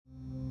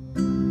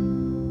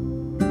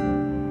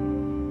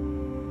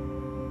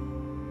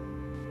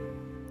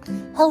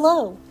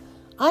Hello,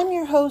 I'm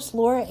your host,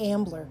 Laura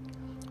Ambler.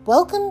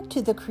 Welcome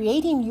to the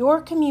Creating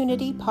Your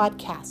Community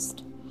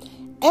podcast.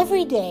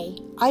 Every day,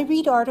 I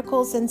read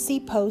articles and see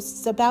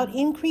posts about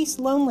increased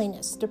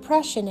loneliness,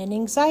 depression, and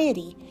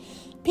anxiety.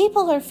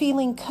 People are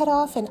feeling cut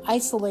off and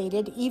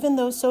isolated even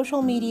though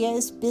social media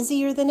is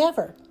busier than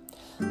ever.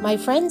 My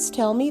friends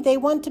tell me they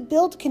want to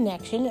build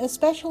connection,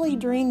 especially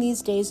during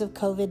these days of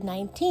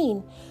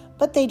COVID-19,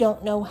 but they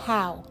don't know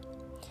how.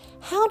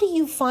 How do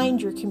you find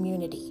your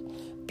community?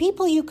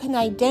 People you can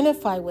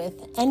identify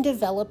with and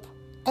develop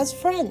as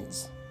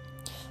friends.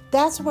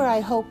 That's where I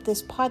hope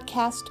this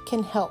podcast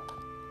can help.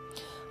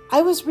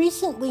 I was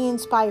recently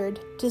inspired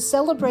to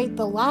celebrate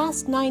the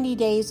last 90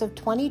 days of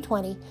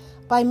 2020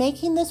 by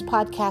making this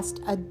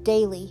podcast a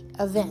daily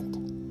event.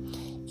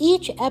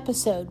 Each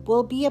episode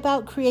will be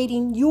about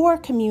creating your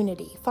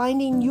community,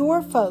 finding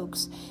your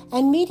folks,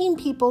 and meeting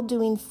people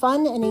doing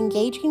fun and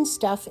engaging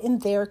stuff in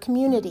their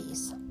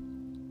communities.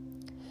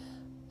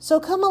 So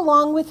come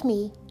along with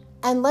me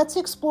and let's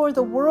explore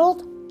the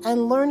world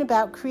and learn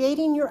about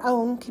creating your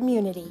own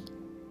community.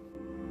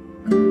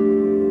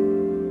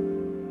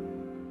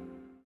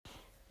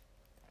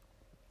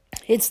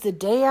 It's the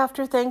day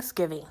after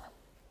Thanksgiving.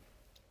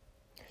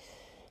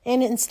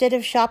 And instead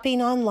of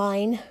shopping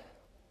online,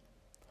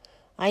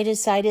 I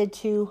decided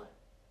to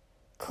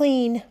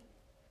clean.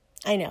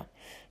 I know,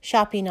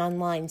 shopping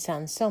online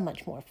sounds so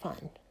much more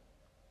fun.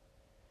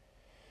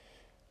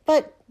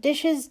 But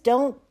dishes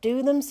don't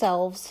do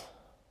themselves.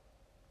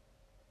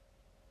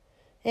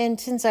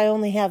 And since I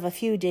only have a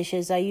few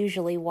dishes, I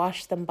usually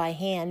wash them by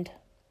hand.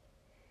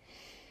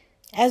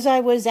 As I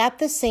was at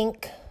the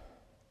sink,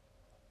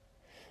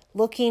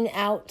 looking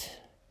out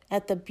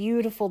at the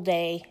beautiful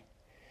day,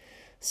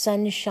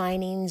 sun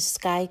shining,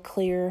 sky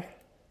clear,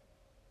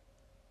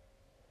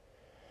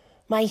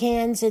 my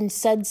hands in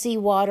sudsy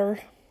water,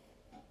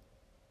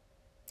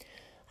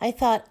 I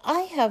thought,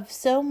 I have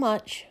so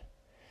much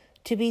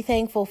to be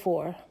thankful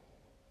for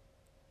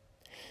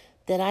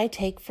that I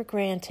take for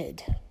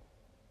granted.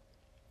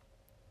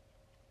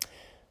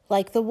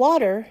 Like the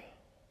water,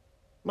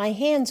 my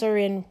hands are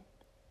in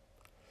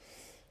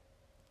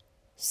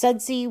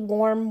sudsy,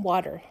 warm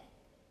water.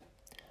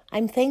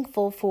 I'm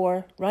thankful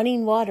for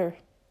running water,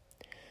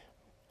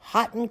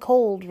 hot and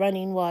cold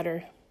running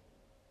water.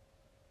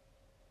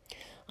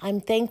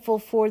 I'm thankful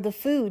for the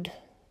food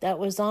that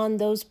was on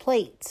those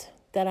plates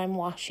that I'm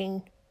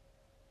washing,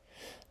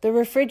 the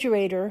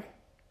refrigerator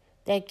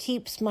that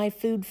keeps my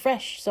food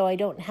fresh so I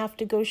don't have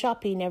to go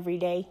shopping every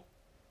day,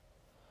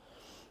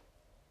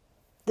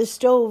 the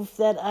stove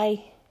that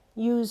I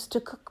use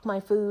to cook my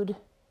food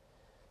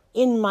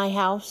in my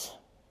house,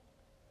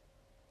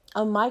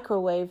 a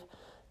microwave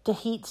to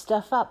heat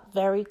stuff up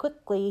very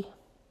quickly,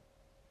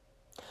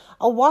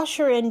 a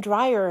washer and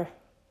dryer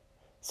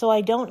so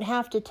I don't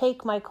have to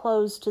take my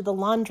clothes to the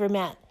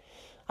laundromat.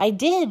 I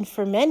did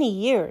for many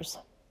years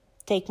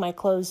take my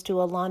clothes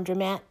to a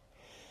laundromat.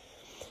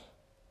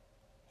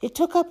 It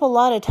took up a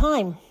lot of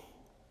time.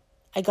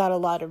 I got a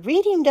lot of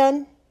reading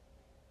done,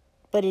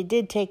 but it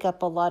did take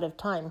up a lot of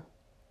time.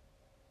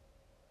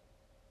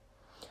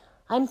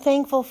 I'm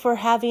thankful for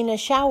having a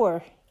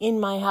shower in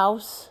my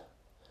house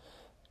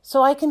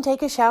so I can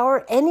take a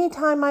shower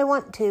anytime I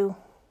want to.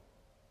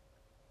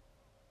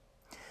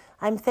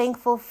 I'm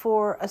thankful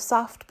for a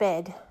soft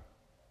bed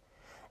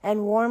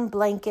and warm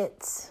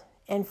blankets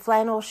and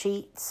flannel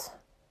sheets.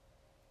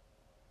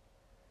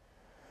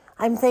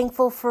 I'm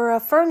thankful for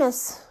a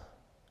furnace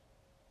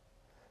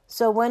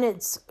so when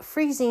it's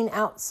freezing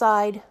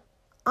outside,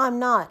 I'm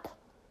not.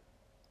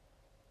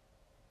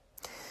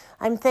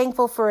 I'm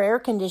thankful for air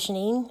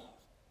conditioning,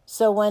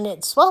 so when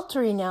it's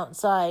sweltering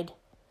outside,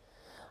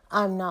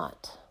 I'm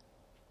not.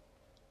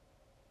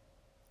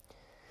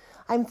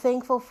 I'm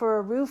thankful for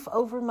a roof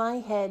over my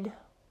head.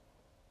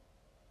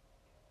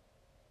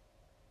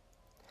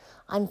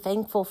 I'm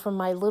thankful for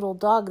my little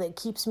dog that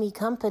keeps me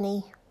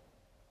company,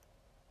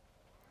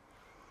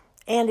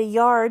 and a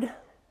yard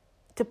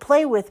to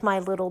play with my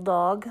little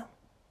dog.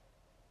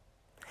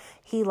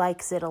 He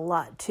likes it a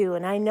lot too,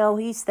 and I know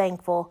he's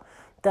thankful,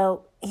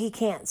 though he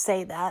can't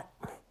say that.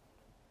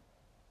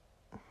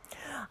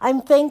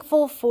 I'm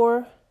thankful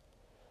for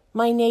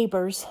my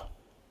neighbors,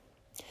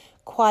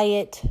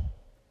 quiet,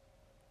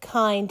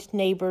 kind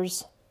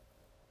neighbors.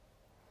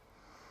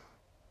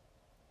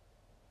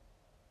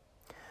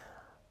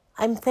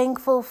 I'm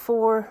thankful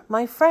for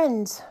my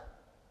friends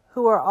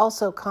who are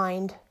also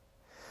kind,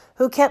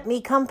 who kept me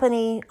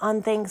company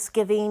on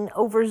Thanksgiving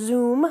over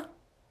Zoom.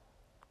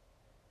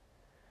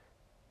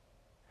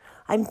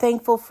 I'm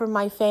thankful for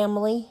my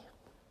family,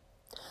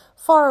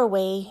 far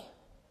away,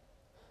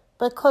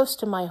 but close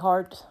to my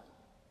heart.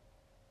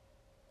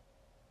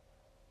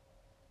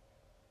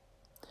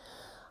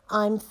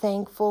 I'm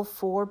thankful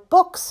for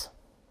books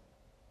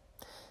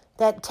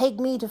that take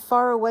me to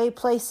faraway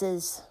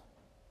places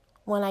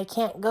when I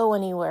can't go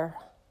anywhere.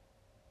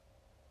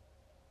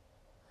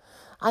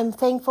 I'm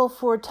thankful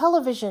for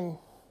television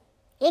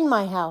in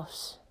my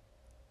house.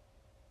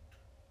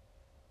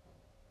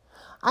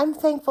 I'm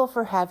thankful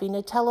for having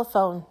a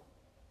telephone.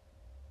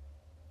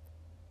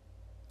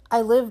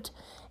 I lived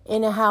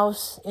in a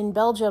house in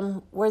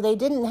Belgium where they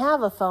didn't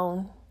have a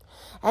phone.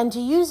 And to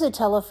use a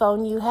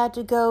telephone, you had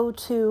to go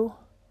to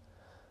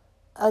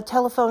a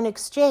telephone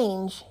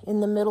exchange in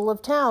the middle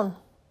of town.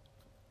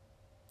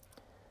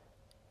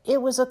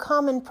 It was a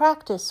common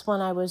practice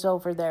when I was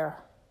over there.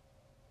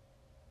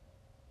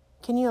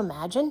 Can you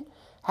imagine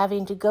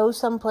having to go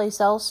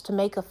someplace else to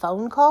make a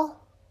phone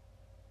call?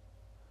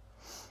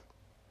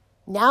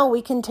 Now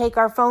we can take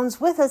our phones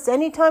with us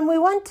anytime we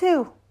want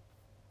to.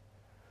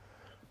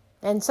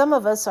 And some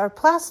of us are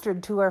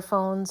plastered to our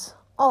phones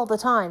all the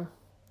time.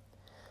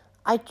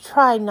 I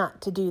try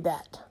not to do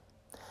that.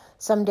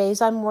 Some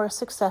days I'm more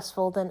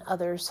successful than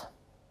others.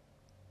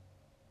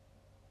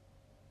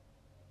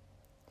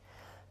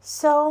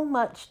 So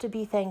much to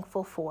be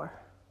thankful for.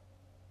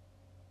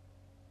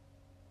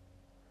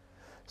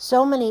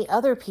 So many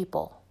other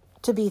people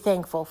to be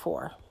thankful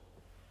for.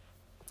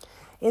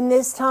 In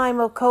this time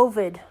of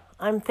COVID,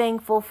 I'm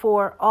thankful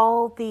for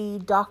all the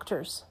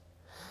doctors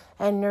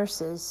and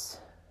nurses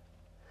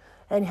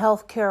and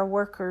healthcare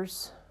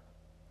workers,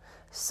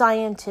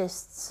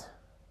 scientists,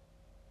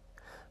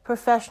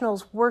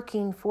 professionals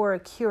working for a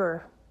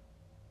cure.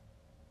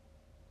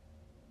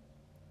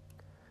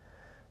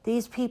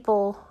 These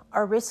people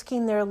are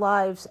risking their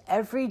lives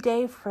every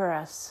day for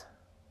us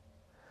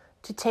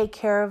to take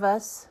care of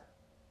us.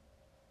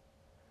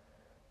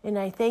 And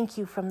I thank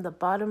you from the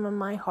bottom of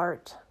my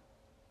heart.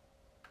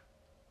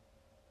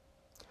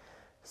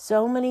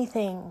 So many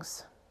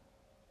things.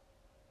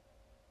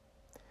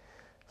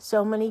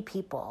 So many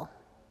people.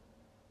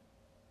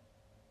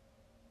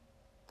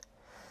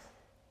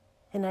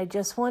 And I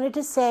just wanted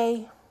to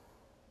say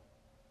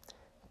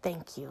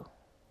thank you.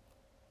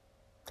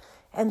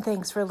 And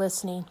thanks for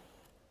listening.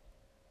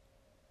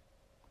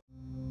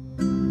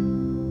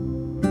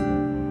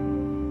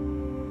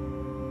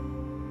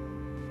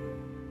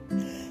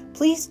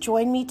 Please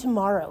join me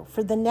tomorrow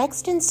for the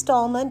next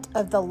installment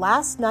of the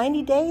Last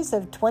 90 Days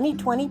of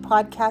 2020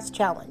 Podcast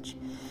Challenge.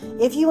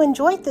 If you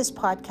enjoyed this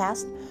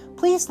podcast,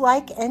 please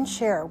like and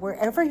share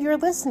wherever you're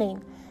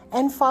listening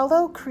and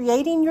follow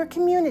Creating Your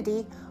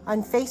Community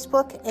on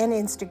Facebook and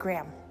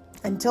Instagram.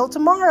 Until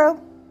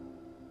tomorrow.